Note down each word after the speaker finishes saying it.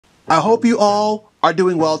I hope you all are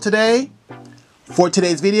doing well today. For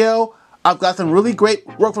today's video, I've got some really great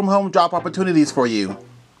work from home job opportunities for you.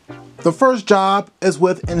 The first job is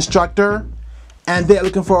with Instructure, and they're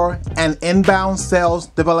looking for an inbound sales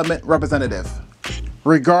development representative.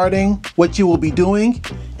 Regarding what you will be doing,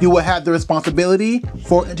 you will have the responsibility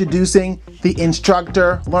for introducing the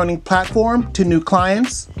Instructure learning platform to new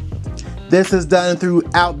clients. This is done through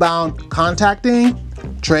outbound contacting,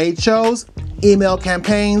 trade shows, email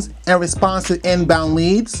campaigns, and response to inbound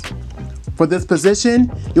leads. For this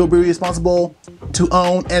position, you'll be responsible to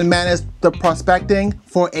own and manage the prospecting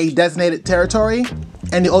for a designated territory,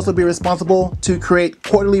 and you'll also be responsible to create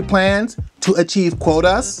quarterly plans to achieve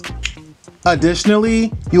quotas.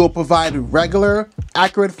 Additionally, you will provide regular,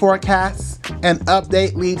 accurate forecasts and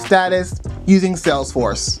update lead status using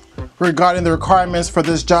Salesforce. Regarding the requirements for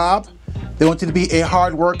this job, they want you to be a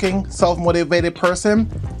hardworking, self-motivated person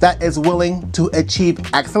that is willing to achieve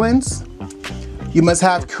excellence. You must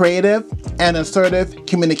have creative and assertive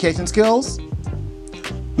communication skills.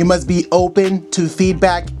 You must be open to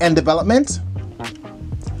feedback and development.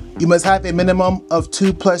 You must have a minimum of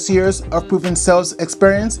 2+ years of proven sales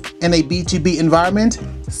experience in a B2B environment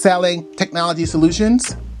selling technology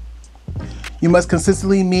solutions. You must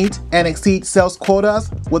consistently meet and exceed sales quotas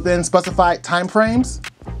within specified timeframes.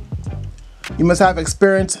 You must have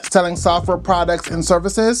experience selling software products and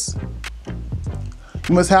services.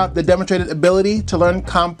 You must have the demonstrated ability to learn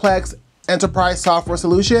complex enterprise software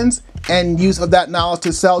solutions and use of that knowledge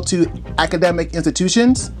to sell to academic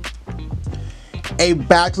institutions. A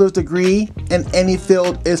bachelor's degree in any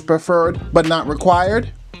field is preferred but not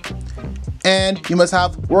required. And you must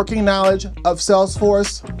have working knowledge of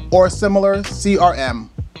Salesforce or similar CRM.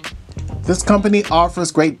 This company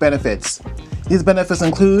offers great benefits. These benefits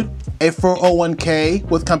include a 401k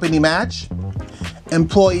with company match,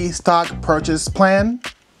 employee stock purchase plan,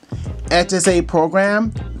 HSA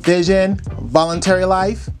program, vision, voluntary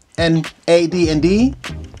life, and AD&D,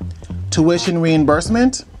 tuition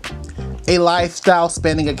reimbursement, a lifestyle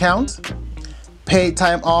spending account, paid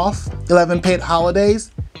time off, 11 paid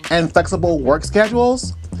holidays, and flexible work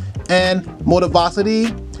schedules, and Motivosity,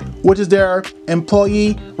 which is their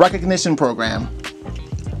employee recognition program.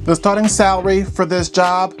 The starting salary for this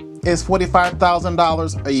job is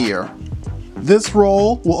 $45,000 a year. This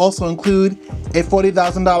role will also include a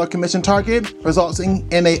 $40,000 commission target, resulting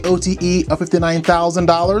in a OTE of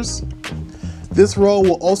 $59,000. This role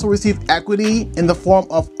will also receive equity in the form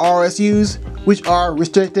of RSUs, which are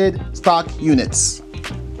restricted stock units.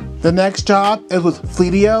 The next job is with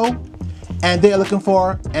Fleetio, and they are looking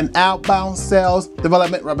for an outbound sales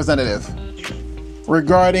development representative.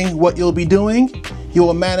 Regarding what you'll be doing, you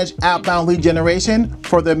will manage outbound lead generation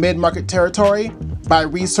for the mid-market territory by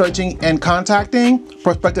researching and contacting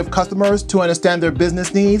prospective customers to understand their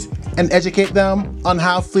business needs and educate them on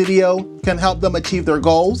how Fleetio can help them achieve their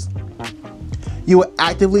goals. You will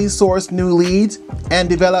actively source new leads and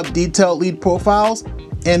develop detailed lead profiles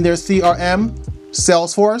in their CRM,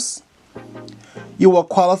 Salesforce. You will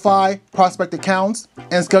qualify prospect accounts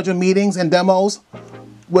and schedule meetings and demos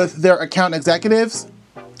with their account executives.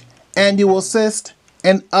 And you will assist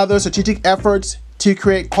in other strategic efforts to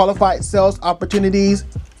create qualified sales opportunities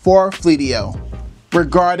for Fleetio.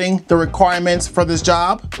 Regarding the requirements for this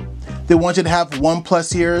job, they want you to have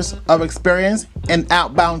 1+ years of experience in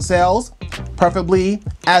outbound sales, preferably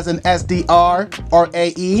as an SDR or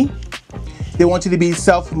AE. They want you to be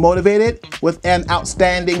self-motivated with an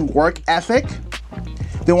outstanding work ethic.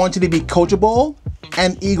 They want you to be coachable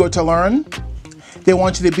and eager to learn. They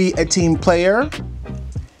want you to be a team player.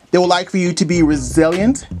 They would like for you to be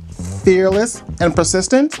resilient, fearless, and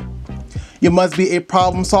persistent. You must be a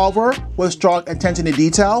problem solver with strong attention to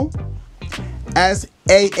detail. SaaS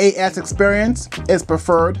experience is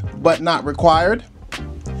preferred but not required.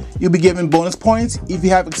 You'll be given bonus points if you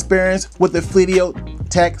have experience with the Fleetio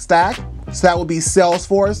tech stack. So that will be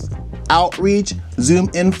Salesforce, Outreach, Zoom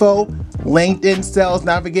Info, LinkedIn Sales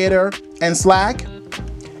Navigator, and Slack.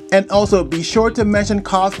 And also be sure to mention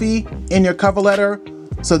coffee in your cover letter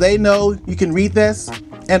so they know you can read this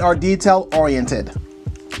and are detail-oriented.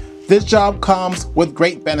 This job comes with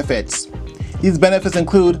great benefits. These benefits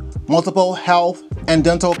include multiple health and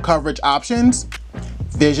dental coverage options,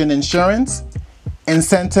 vision insurance,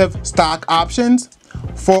 incentive stock options,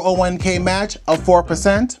 401k match of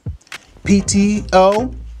 4%,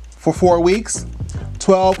 PTO for 4 weeks,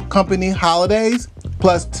 12 company holidays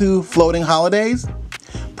plus 2 floating holidays,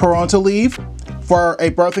 parental leave for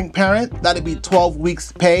a birthing parent, that'd be 12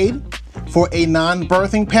 weeks paid. For a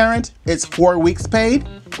non-birthing parent, it's 4 weeks paid.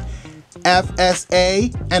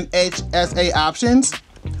 FSA and HSA options,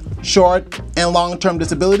 short and long-term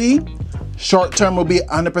disability. Short-term will be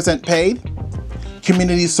 100% paid.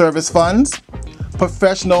 Community service funds,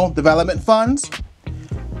 professional development funds,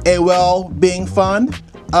 a well-being fund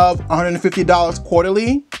of $150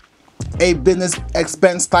 quarterly, a business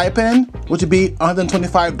expense stipend, which would be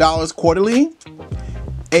 $125 quarterly,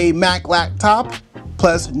 a Mac laptop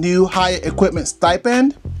plus new hire equipment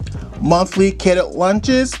stipend, monthly catered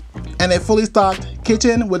lunches, and a fully stocked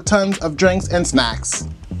kitchen with tons of drinks and snacks.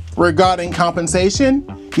 Regarding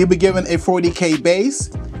compensation, you'll be given a $40K base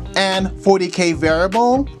and $40K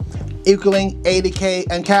variable, equaling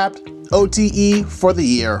 $80K uncapped OTE for the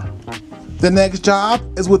year. The next job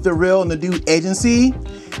is with the Real Nadeau Agency,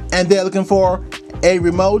 and they're looking for a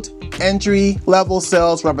remote entry-level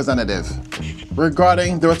sales representative.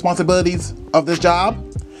 Regarding the responsibilities of this job,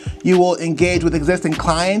 you will engage with existing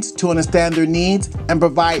clients to understand their needs and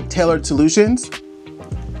provide tailored solutions.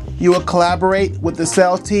 You will collaborate with the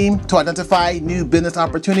sales team to identify new business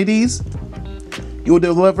opportunities. You will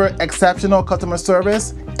deliver exceptional customer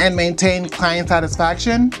service and maintain client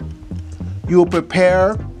satisfaction. You will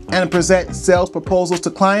prepare and present sales proposals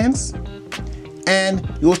to clients. And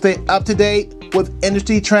you will stay up to date with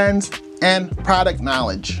industry trends and product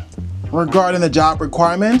knowledge. Regarding the job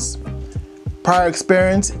requirements, prior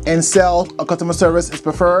experience in sales or customer service is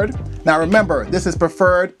preferred. Now remember, this is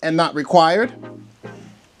preferred and not required.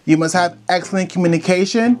 You must have excellent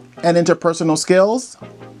communication and interpersonal skills.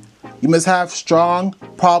 You must have strong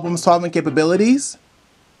problem-solving capabilities.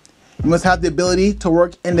 You must have the ability to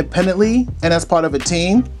work independently and as part of a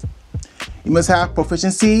team. You must have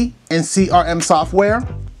proficiency in CRM software.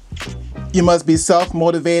 You must be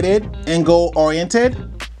self-motivated and goal-oriented.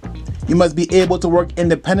 You must be able to work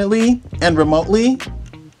independently and remotely.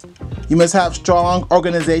 You must have strong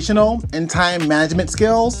organizational and time management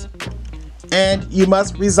skills. And you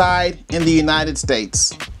must reside in the United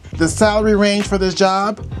States. The salary range for this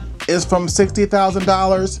job is from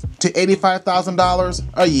 $60,000 to $85,000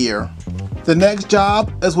 a year. The next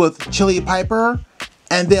job is with Chili Piper,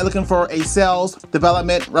 and they're looking for a sales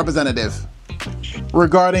development representative.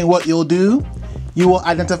 Regarding what you'll do, you will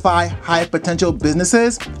identify high potential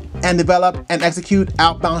businesses and develop and execute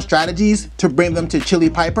outbound strategies to bring them to Chili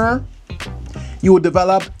Piper. You will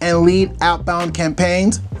develop and lead outbound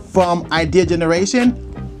campaigns from idea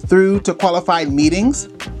generation through to qualified meetings.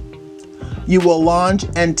 You will launch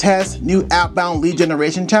and test new outbound lead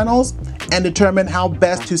generation channels and determine how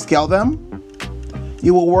best to scale them.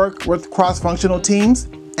 You will work with cross-functional teams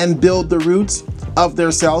and build the roots of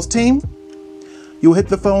their sales team. You will hit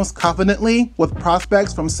the phones confidently with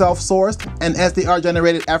prospects from self-sourced and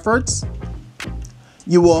SDR-generated efforts.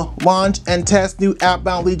 You will launch and test new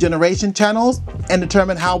outbound lead generation channels and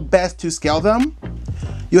determine how best to scale them.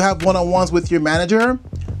 You have one-on-ones with your manager,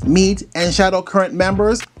 meet and shadow current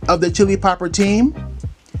members of the Chili Piper team.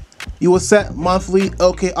 You will set monthly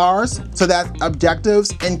OKRs, so that's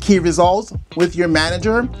objectives and key results, with your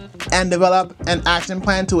manager and develop an action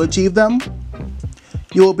plan to achieve them.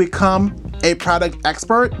 You will become a product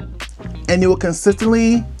expert and you will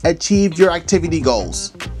consistently achieve your activity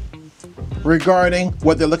goals. Regarding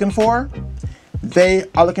what they're looking for, they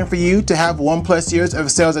are looking for you to have 1+ years of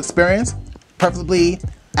sales experience, preferably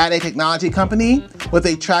at a technology company with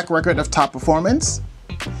a track record of top performance.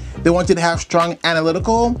 They want you to have strong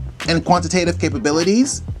analytical and quantitative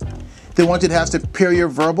capabilities. They want you to have superior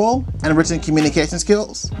verbal and written communication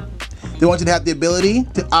skills. They want you to have the ability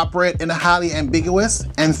to operate in a highly ambiguous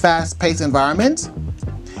and fast-paced environment.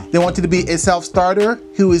 They want you to be a self-starter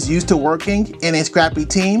who is used to working in a scrappy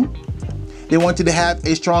team. They want you to have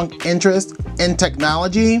a strong interest in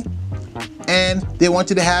technology, and they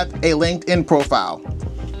want you to have a LinkedIn profile.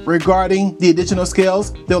 Regarding the additional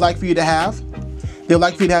skills they'd like for you to have, they'd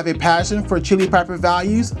like for you to have a passion for Chili Piper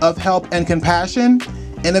values of help and compassion,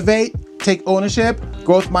 innovate, take ownership,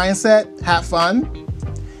 growth mindset, have fun.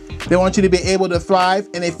 They want you to be able to thrive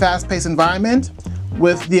in a fast-paced environment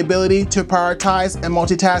with the ability to prioritize and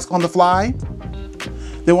multitask on the fly.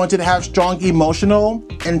 They want you to have strong emotional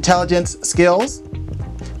intelligence skills.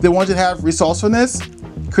 They want you to have resourcefulness,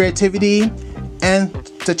 creativity, and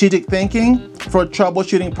strategic thinking for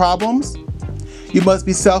troubleshooting problems. You must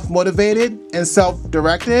be self-motivated and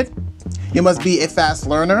self-directed. You must be a fast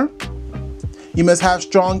learner. You must have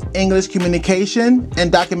strong English communication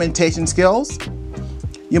and documentation skills.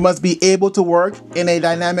 You must be able to work in a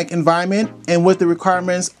dynamic environment in which the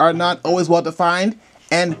requirements are not always well defined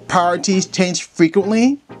and priorities change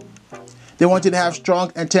frequently. They want you to have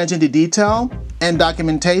strong attention to detail and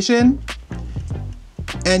documentation.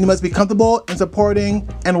 And you must be comfortable in supporting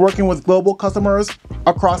and working with global customers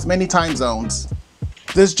across many time zones.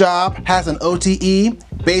 This job has an OTE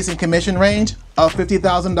base and commission range of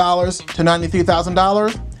 $50,000 to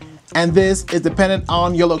 $93,000, and this is dependent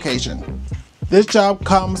on your location. This job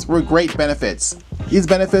comes with great benefits. These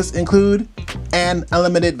benefits include an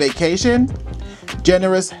unlimited vacation,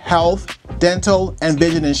 generous health, dental, and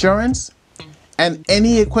vision insurance, and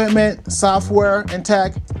any equipment, software, and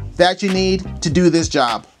tech that you need to do this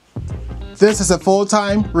job. This is a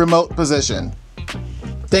full-time remote position.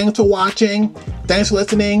 Thanks for watching. Thanks for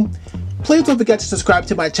listening. Please don't forget to subscribe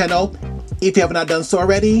to my channel. If you have not done so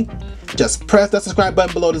already, just press that subscribe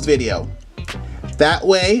button below this video. That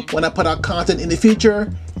way, when I put out content in the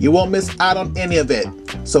future, you won't miss out on any of it.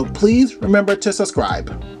 So please remember to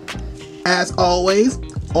subscribe. As always,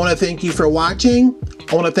 I want to thank you for watching.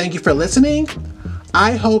 I want to thank you for listening.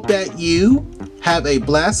 I hope that you have a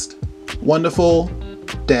blessed, wonderful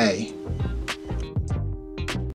day.